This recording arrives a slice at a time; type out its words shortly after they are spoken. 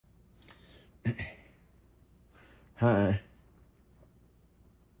Hi.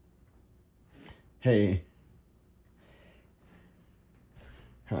 Hey.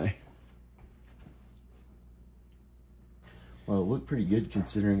 Hi. Well, I look pretty good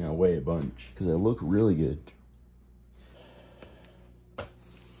considering I weigh a bunch, because I look really good.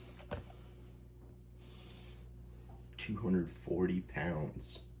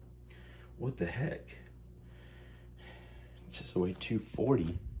 £240. What the heck? It says I weigh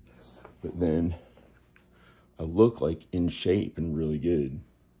 240, but then I look like in shape and really good.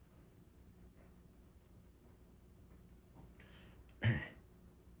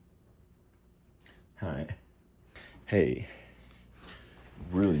 Hi. Hey.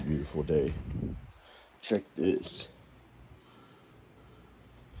 Really beautiful day. Check this.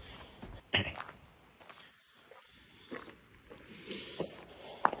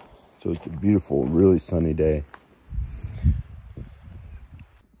 So it's a beautiful, really sunny day.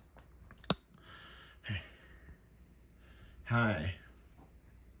 Hi.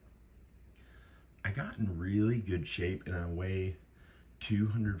 I got in really good shape and I weigh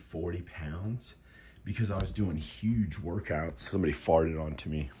 240 pounds because I was doing huge workouts. Somebody farted onto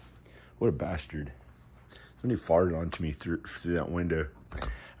me. What a bastard. Somebody farted onto me through that window. I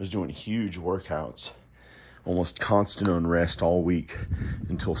was doing huge workouts, almost constant unrest all week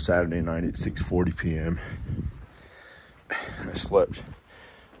until Saturday night at 6:40 p.m. I slept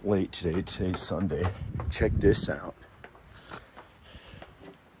late today. Today's Sunday. Check this out.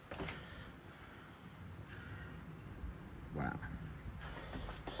 Wow.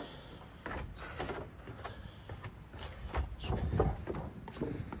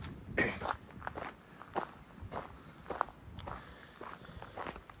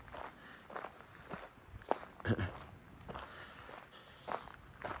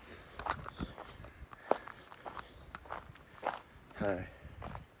 Hi.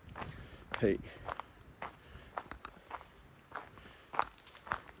 Hey.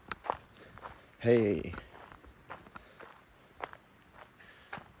 Hey.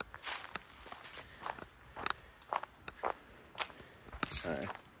 Hi.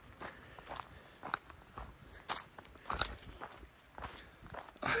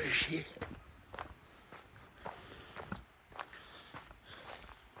 Oh shit.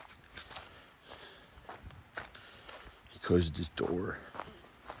 He closed his door.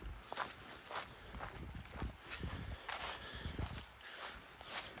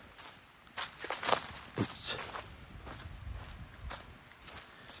 Oops.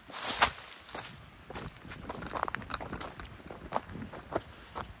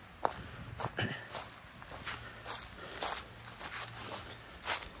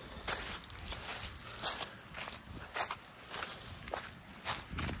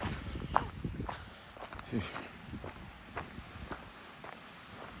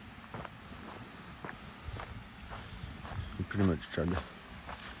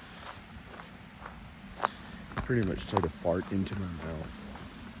 Pretty much tried to fart into my mouth.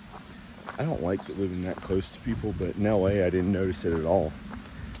 I don't like living that close to people, but in LA I didn't notice it at all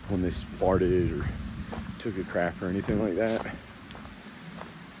when they farted or took a crap or anything like that.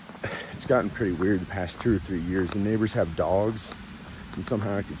 It's gotten pretty weird the past 2 or 3 years. The neighbors have dogs, and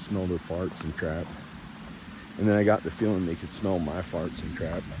somehow I could smell their farts and crap. And then I got the feeling they could smell my farts and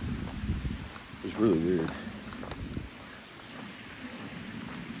crap. It was really weird.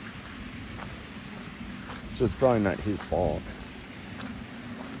 So it's probably not his fault.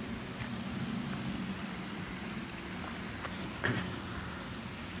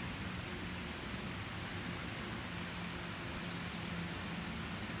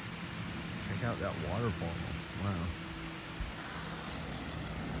 Check out that waterfall. Wow.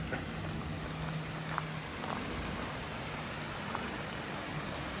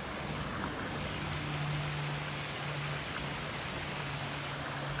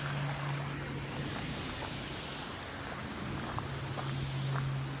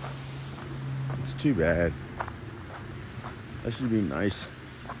 It's too bad. That should be nice.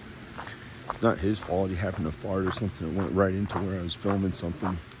 It's not his fault. He happened to fart or something. It went right into where I was filming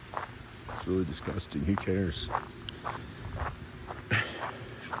something. It's really disgusting. Who cares? It'd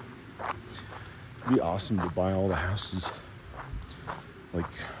be awesome to buy all the houses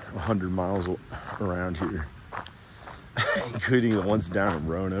like 100 miles around here, including the ones down in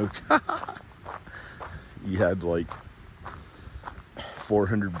Roanoke. You had like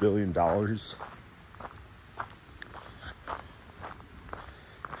 $400 billion.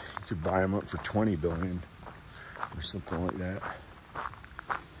 You could buy them up for 20 billion or something like that.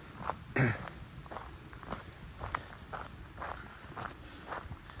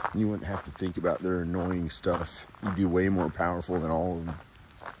 You wouldn't have to think about their annoying stuff. You'd be way more powerful than all of them.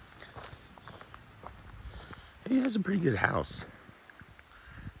 He has a pretty good house.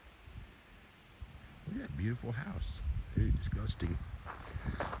 Look at that beautiful house. Very disgusting.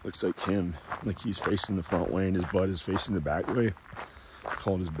 Looks like him. Like he's facing the front way and his butt is facing the back way.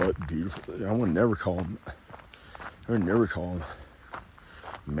 Called his butt beautiful. I would never call him. I would never call him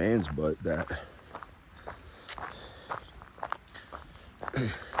man's butt that. I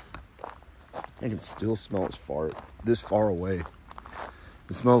can still smell his fart this far away.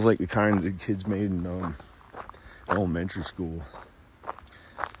 It smells like the kinds that kids made in elementary school.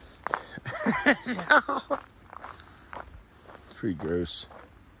 It's pretty gross.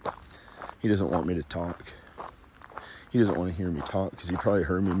 He doesn't want me to talk. He doesn't want to hear me talk because he probably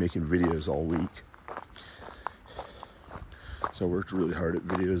heard me making videos all week. So I worked really hard at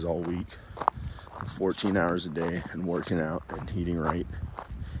videos all week, 14 hours a day, and working out and eating right,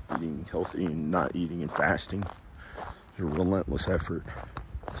 eating healthy and not eating and fasting. It's a relentless effort.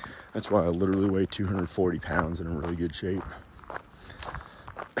 That's why I literally weigh 240 pounds and in really good shape.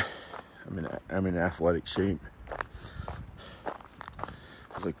 I'm in athletic shape.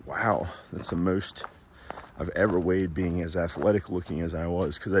 I was like, wow, that's the most I've ever weighed being as athletic looking as I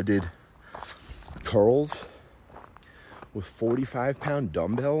was, because I did curls with 45-pound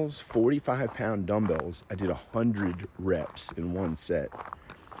dumbbells. 45-pound dumbbells. I did 100 reps in one set.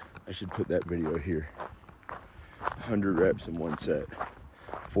 I should put that video here. 100 reps in one set.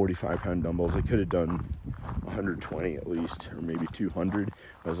 45-pound dumbbells. I could have done 120 at least, or maybe 200.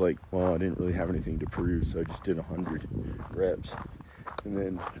 I was like, well, I didn't really have anything to prove, so I just did 100 reps. And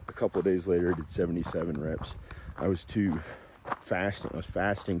then a couple of days later, I did 77 reps. I was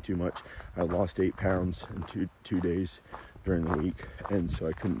fasting too much. I lost 8 pounds in two days during the week, and so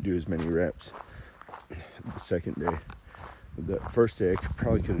I couldn't do as many reps the second day. The first day, I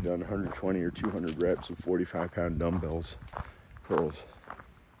probably could have done 120 or 200 reps of 45-pound dumbbells curls.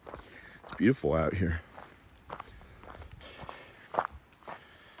 It's beautiful out here.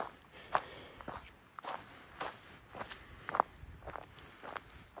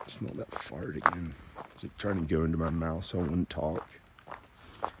 Smell that fart again. It's like trying to go into my mouth so I wouldn't talk.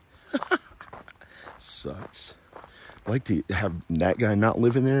 Sucks. I like to have that guy not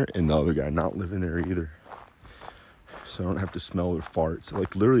living there and the other guy not living there either, so I don't have to smell their farts. It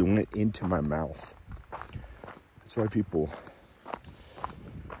like literally went into my mouth. That's why people,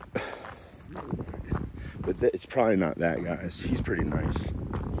 but it's probably not that guy. He's pretty nice,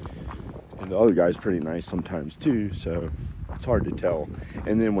 and the other guy's pretty nice sometimes too, so it's hard to tell.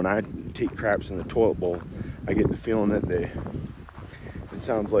 And then when I take craps in the toilet bowl, I get the feeling that it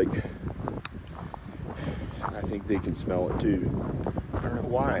sounds like, I think they can smell it too. I don't know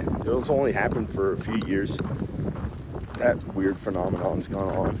why. It's only happened for a few years. That weird phenomenon's gone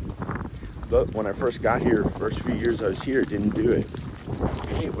on. But when I first got here, first few years I was here, it didn't do it.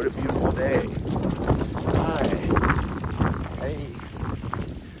 Hey, what a beautiful day. Hi. Hey.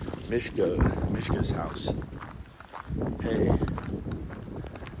 Mishka's house. Hey.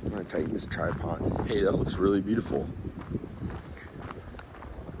 I'm gonna tighten this tripod. Hey, that looks really beautiful.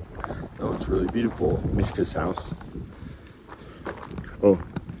 That looks really beautiful. Mishka's house. Oh,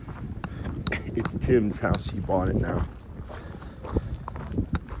 it's Tim's house. He bought it now.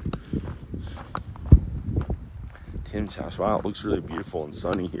 Tim's house. Wow, it looks really beautiful and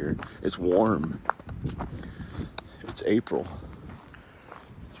sunny here. It's warm. It's April.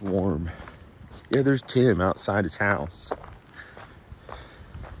 It's warm. Yeah, there's Tim outside his house.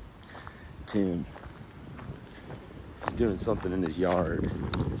 Tim. He's doing something in his yard.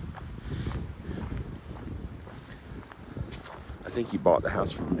 I think he bought the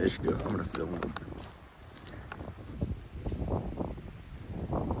house from Mishka. I'm gonna film him.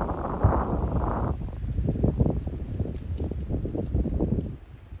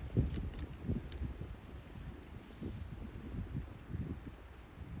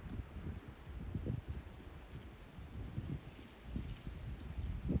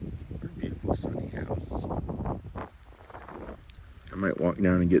 Beautiful sunny house. I might walk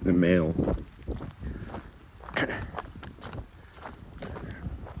down and get the mail.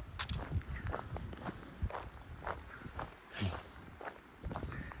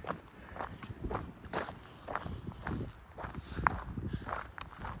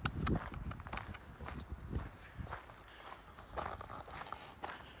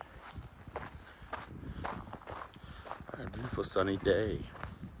 A beautiful sunny day.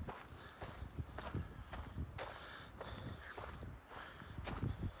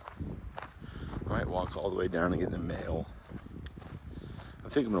 I might walk all the way down and get the mail. I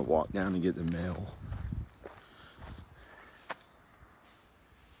think I'm gonna walk down and get the mail.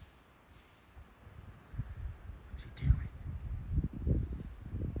 What's he doing?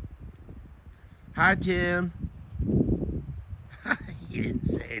 Hi, Tim. You didn't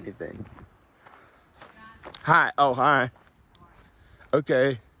say anything. Hi. Oh, hi.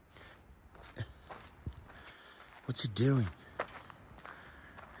 Okay. What's he doing?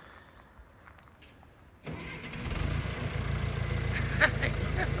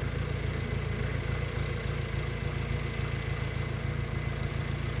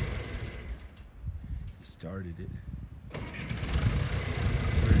 He started it.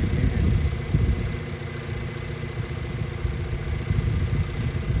 Started again.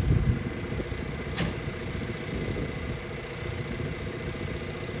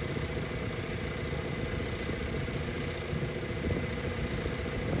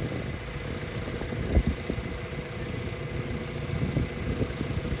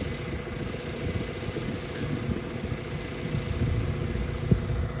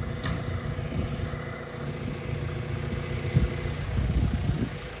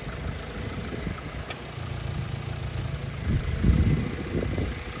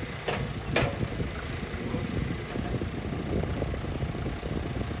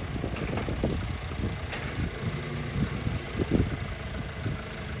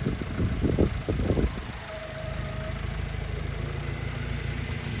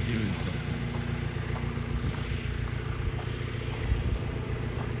 Doing something.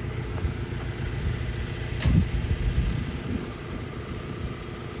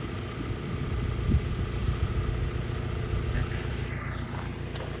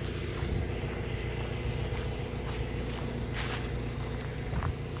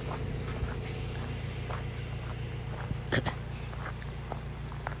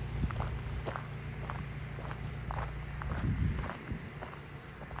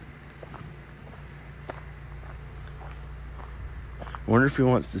 I wonder if he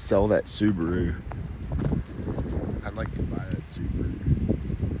wants to sell that Subaru. I'd like to buy that Subaru.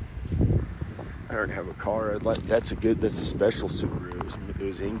 I already have a car. That's a special Subaru. It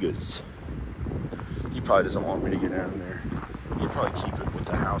was Inga's. He probably doesn't want me to get down there. He'd probably keep it with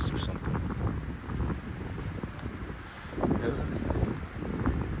the house or something.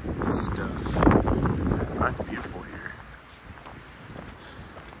 Good stuff. That's beautiful here.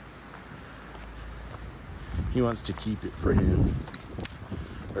 He wants to keep it for him.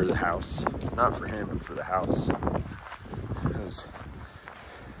 Or the house. Not for him, but for the house. Because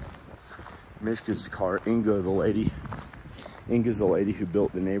Mishka's car, Inga's the lady who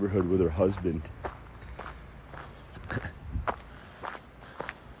built the neighborhood with her husband.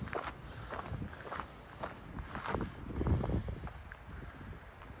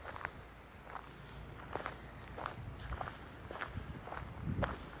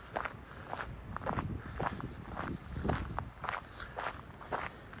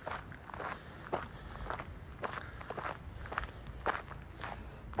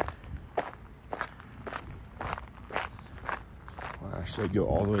 Should I go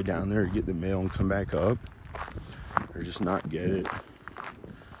all the way down there to get the mail and come back up? Or just not get it? I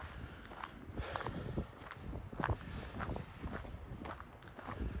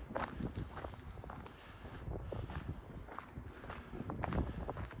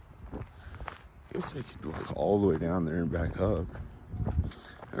guess I could walk all the way down there and back up.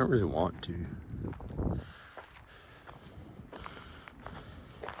 I don't really want to.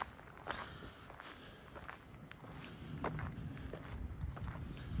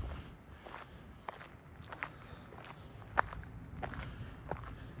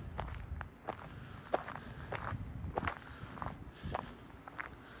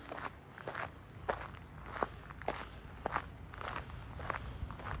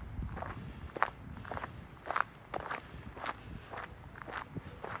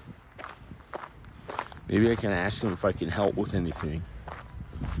 Maybe I can ask him if I can help with anything.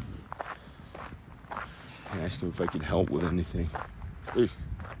 I can ask him if I can help with anything. Oof.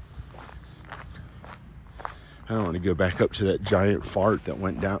 I don't want to go back up to that giant fart that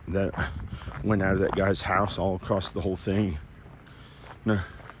went out of that guy's house all across the whole thing. No.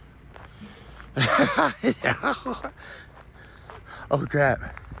 Oh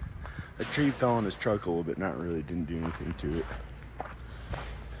crap. A tree fell on his truck a little bit, not really, didn't do anything to it.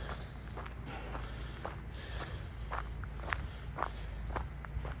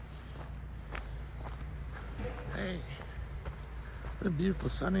 Hey, what a beautiful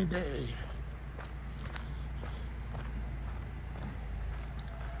sunny day.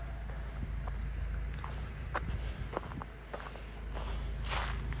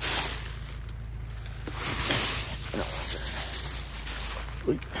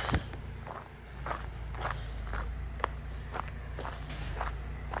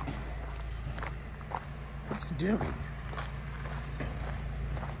 What's he doing?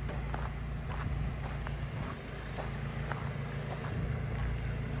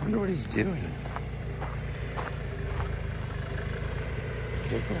 wonder what he's doing. He's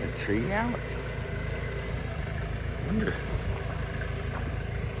taking a tree out? I wonder.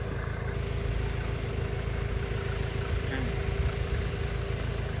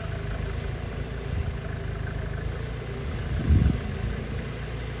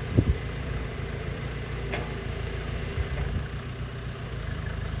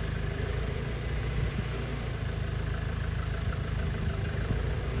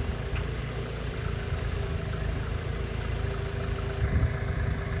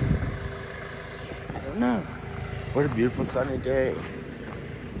 No. What a beautiful sunny day.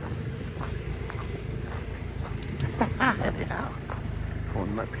 Yeah.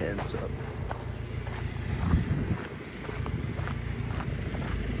 Pulling my pants up.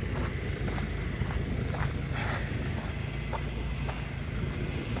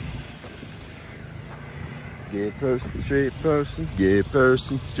 Gay person, straight person, gay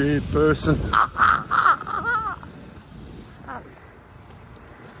person, straight person.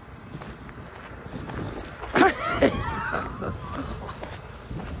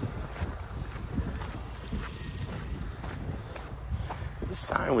 The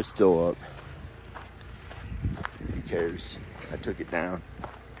sign was still up. Who cares? I took it down.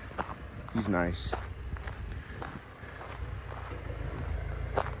 He's nice.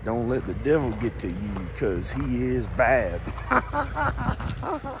 Don't let the devil get to you, because he is bad.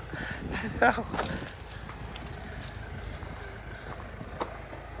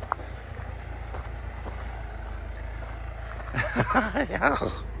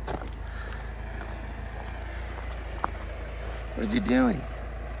 What is he doing?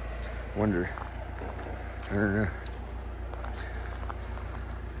 Wonder. I don't know.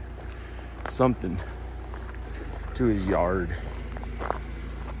 Something to his yard.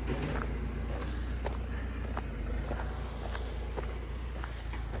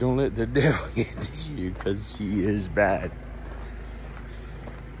 Don't let the devil get to you, because he is bad.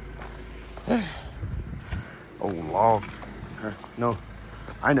 Oh, log. No,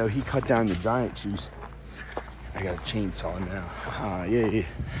 I know, he cut down the giant trees. I got a chainsaw now. Yeah.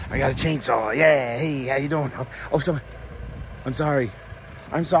 I got a chainsaw. Yeah, hey, how you doing? Oh, someone. I'm sorry.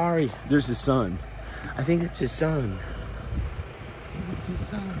 There's his son. I think it's his son. It's his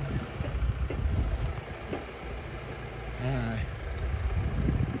son. Hi.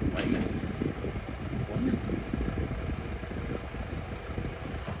 Lady. Woman.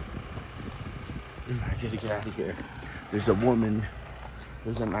 I gotta get out of here. There's a woman.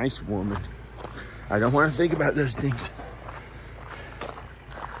 There's a nice woman. I don't want to think about those things.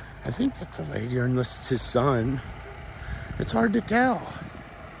 I think that's a lady, or unless it's his son. It's hard to tell.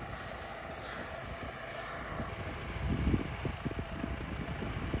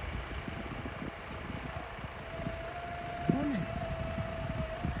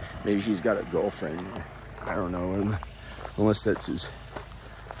 Maybe he's got a girlfriend. I don't know. Unless it's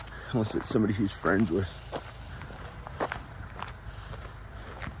somebody he's friends with.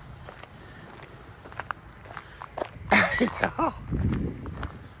 No.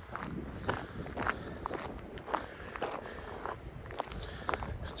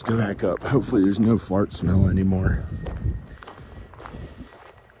 Let's go back up. Hopefully there's no fart smell anymore.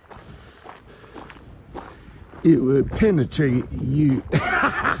 It would penetrate you.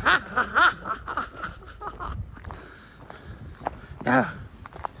 Yeah.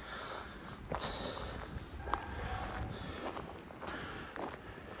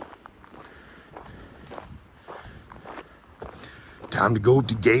 Time to go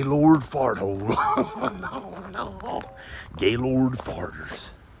to Gaylord Fart Hole. No. Gaylord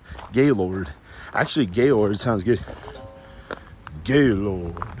Farters. Gaylord. Actually, Gaylord sounds good.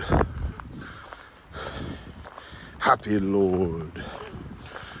 Gaylord. Happy Lord.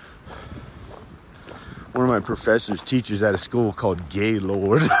 One of my professors teaches at a school called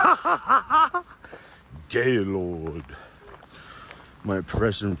Gaylord. Gaylord. My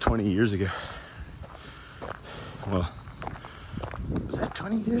professor from 20 years ago. Well, was that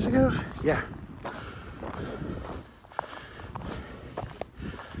 20 years ago? Yeah.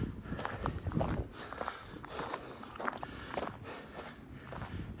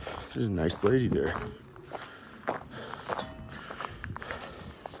 There's a nice lady there.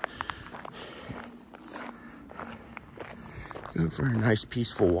 Going for a nice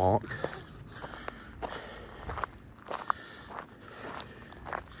peaceful walk.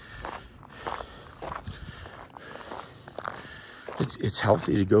 It's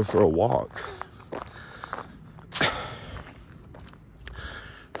healthy to go for a walk.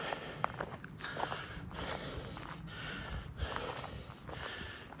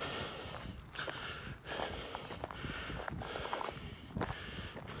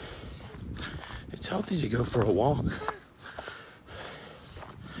 healthy to go for a walk. Look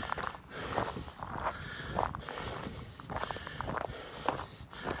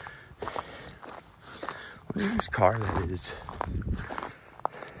at whose car that is.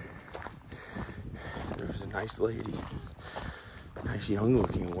 There's a nice lady. Nice young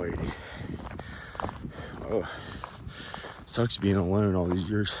looking lady. Oh, sucks being alone all these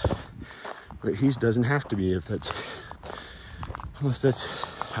years. But he doesn't have to be if that's, unless that's,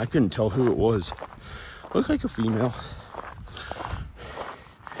 I couldn't tell who it was. Looked like a female.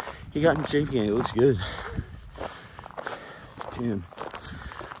 He got in shape again, he looks good. Tim.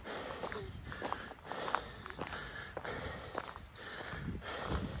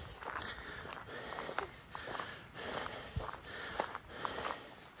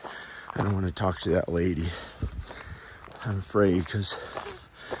 I don't want to talk to that lady. I'm afraid because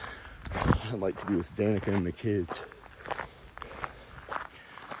I'd like to be with Danica and the kids.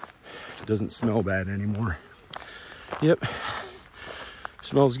 It doesn't smell bad anymore. Yep,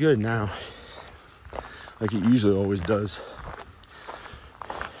 smells good now, like it usually always does.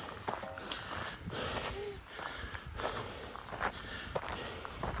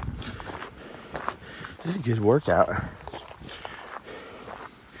 This is a good workout.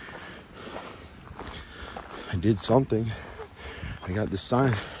 I did something. I got this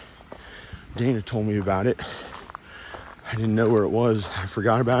sign. Dana told me about it. I didn't know where it was. I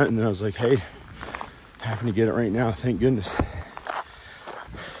forgot about it, and then I was like, hey, I happen to get it right now. Thank goodness.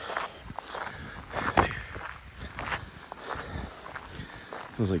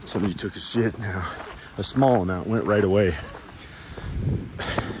 It was like somebody took a shit now. A small amount went right away.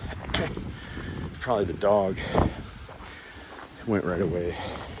 Probably the dog. It went right away.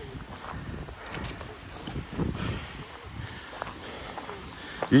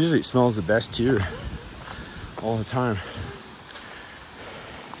 Usually it smells the best here all the time.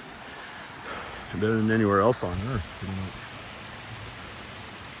 Better than anywhere else on earth, pretty much.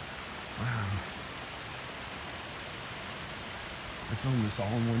 Wow. I filmed this all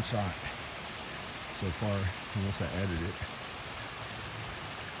in one shot so far, unless I edited it.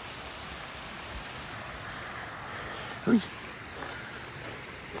 Hey.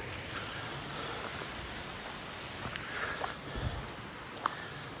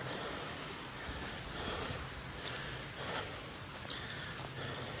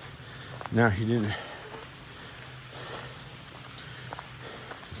 Now he didn't. He's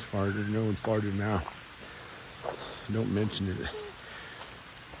farted. No one farted now. Don't mention it.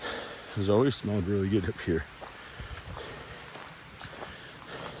 It's always smelled really good up here.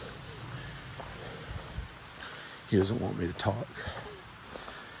 He doesn't want me to talk.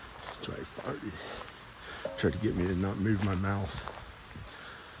 That's why he farted. Tried to get me to not move my mouth.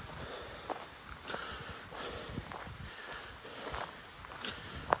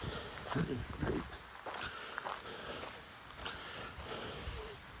 Great.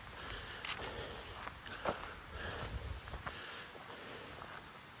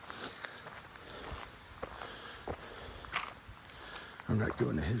 I'm not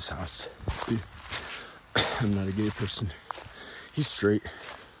going to his house. I'm not a gay person. He's straight.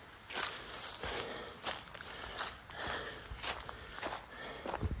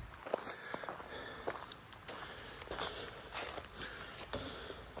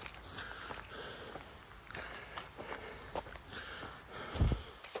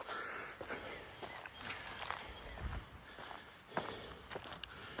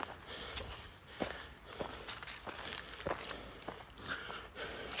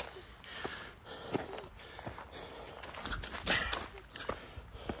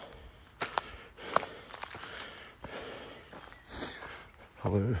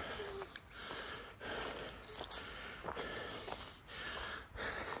 Hello.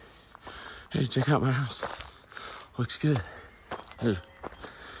 Hey, check out my house. Looks good. Here.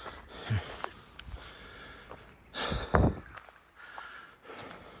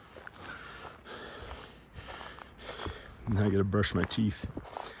 Now I gotta brush my teeth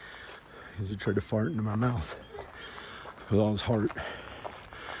because he tried to fart into my mouth with all his heart.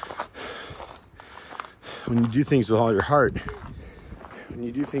 When you do things with all your heart,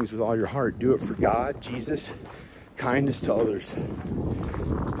 do it for God, Jesus, kindness to others.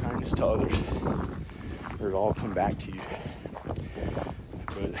 Kindness to others. It'll all come back to you.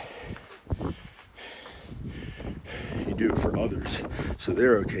 But you do it for others, so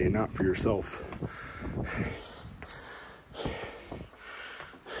they're okay, not for yourself.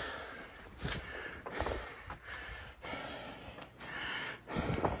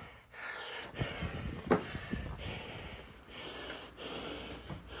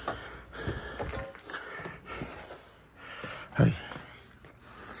 Hey.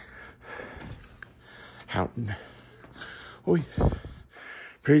 Houghton. Oi.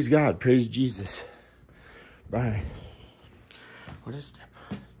 Praise God. Praise Jesus. Bye. What is that?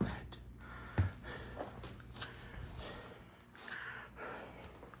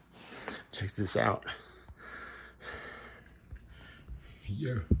 Check this out.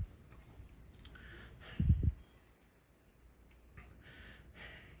 Yeah.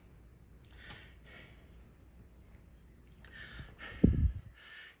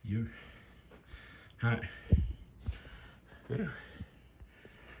 You. Hi. Yeah. I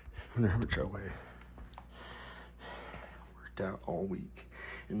wonder how much I weigh. Worked out all week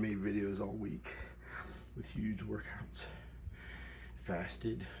and made videos all week with huge workouts.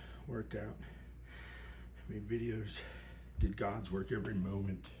 Fasted, worked out, made videos, did God's work every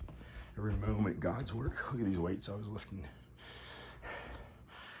moment. Every moment, God's work. Look at these weights I was lifting.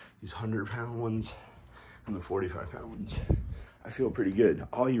 These 100-pound ones and the 45-pound ones. I feel pretty good.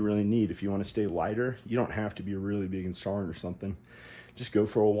 All you really need, if you want to stay lighter, you don't have to be really big and strong or something. Just go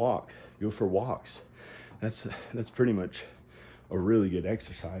for a walk. Go for walks. That's pretty much a really good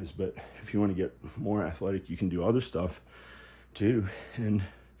exercise. But if you want to get more athletic, you can do other stuff too. And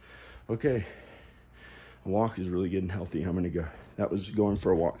okay, a walk is really good and healthy. I'm gonna go. That was going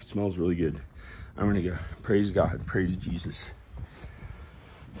for a walk. It smells really good. I'm gonna go. Praise God. Praise Jesus.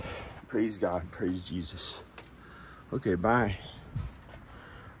 Praise God. Praise Jesus. Okay, bye.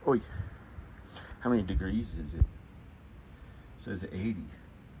 Oi. How many degrees is it? It says 80.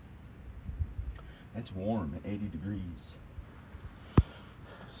 That's warm at 80 degrees.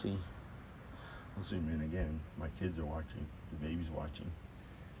 See? I'll zoom in again. My kids are watching. The baby's watching.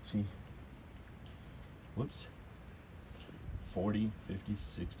 See? Whoops. 40, 50,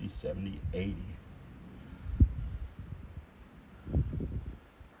 60, 70, 80.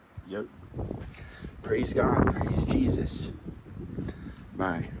 Yep. Praise God. Praise Jesus.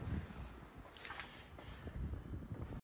 Bye.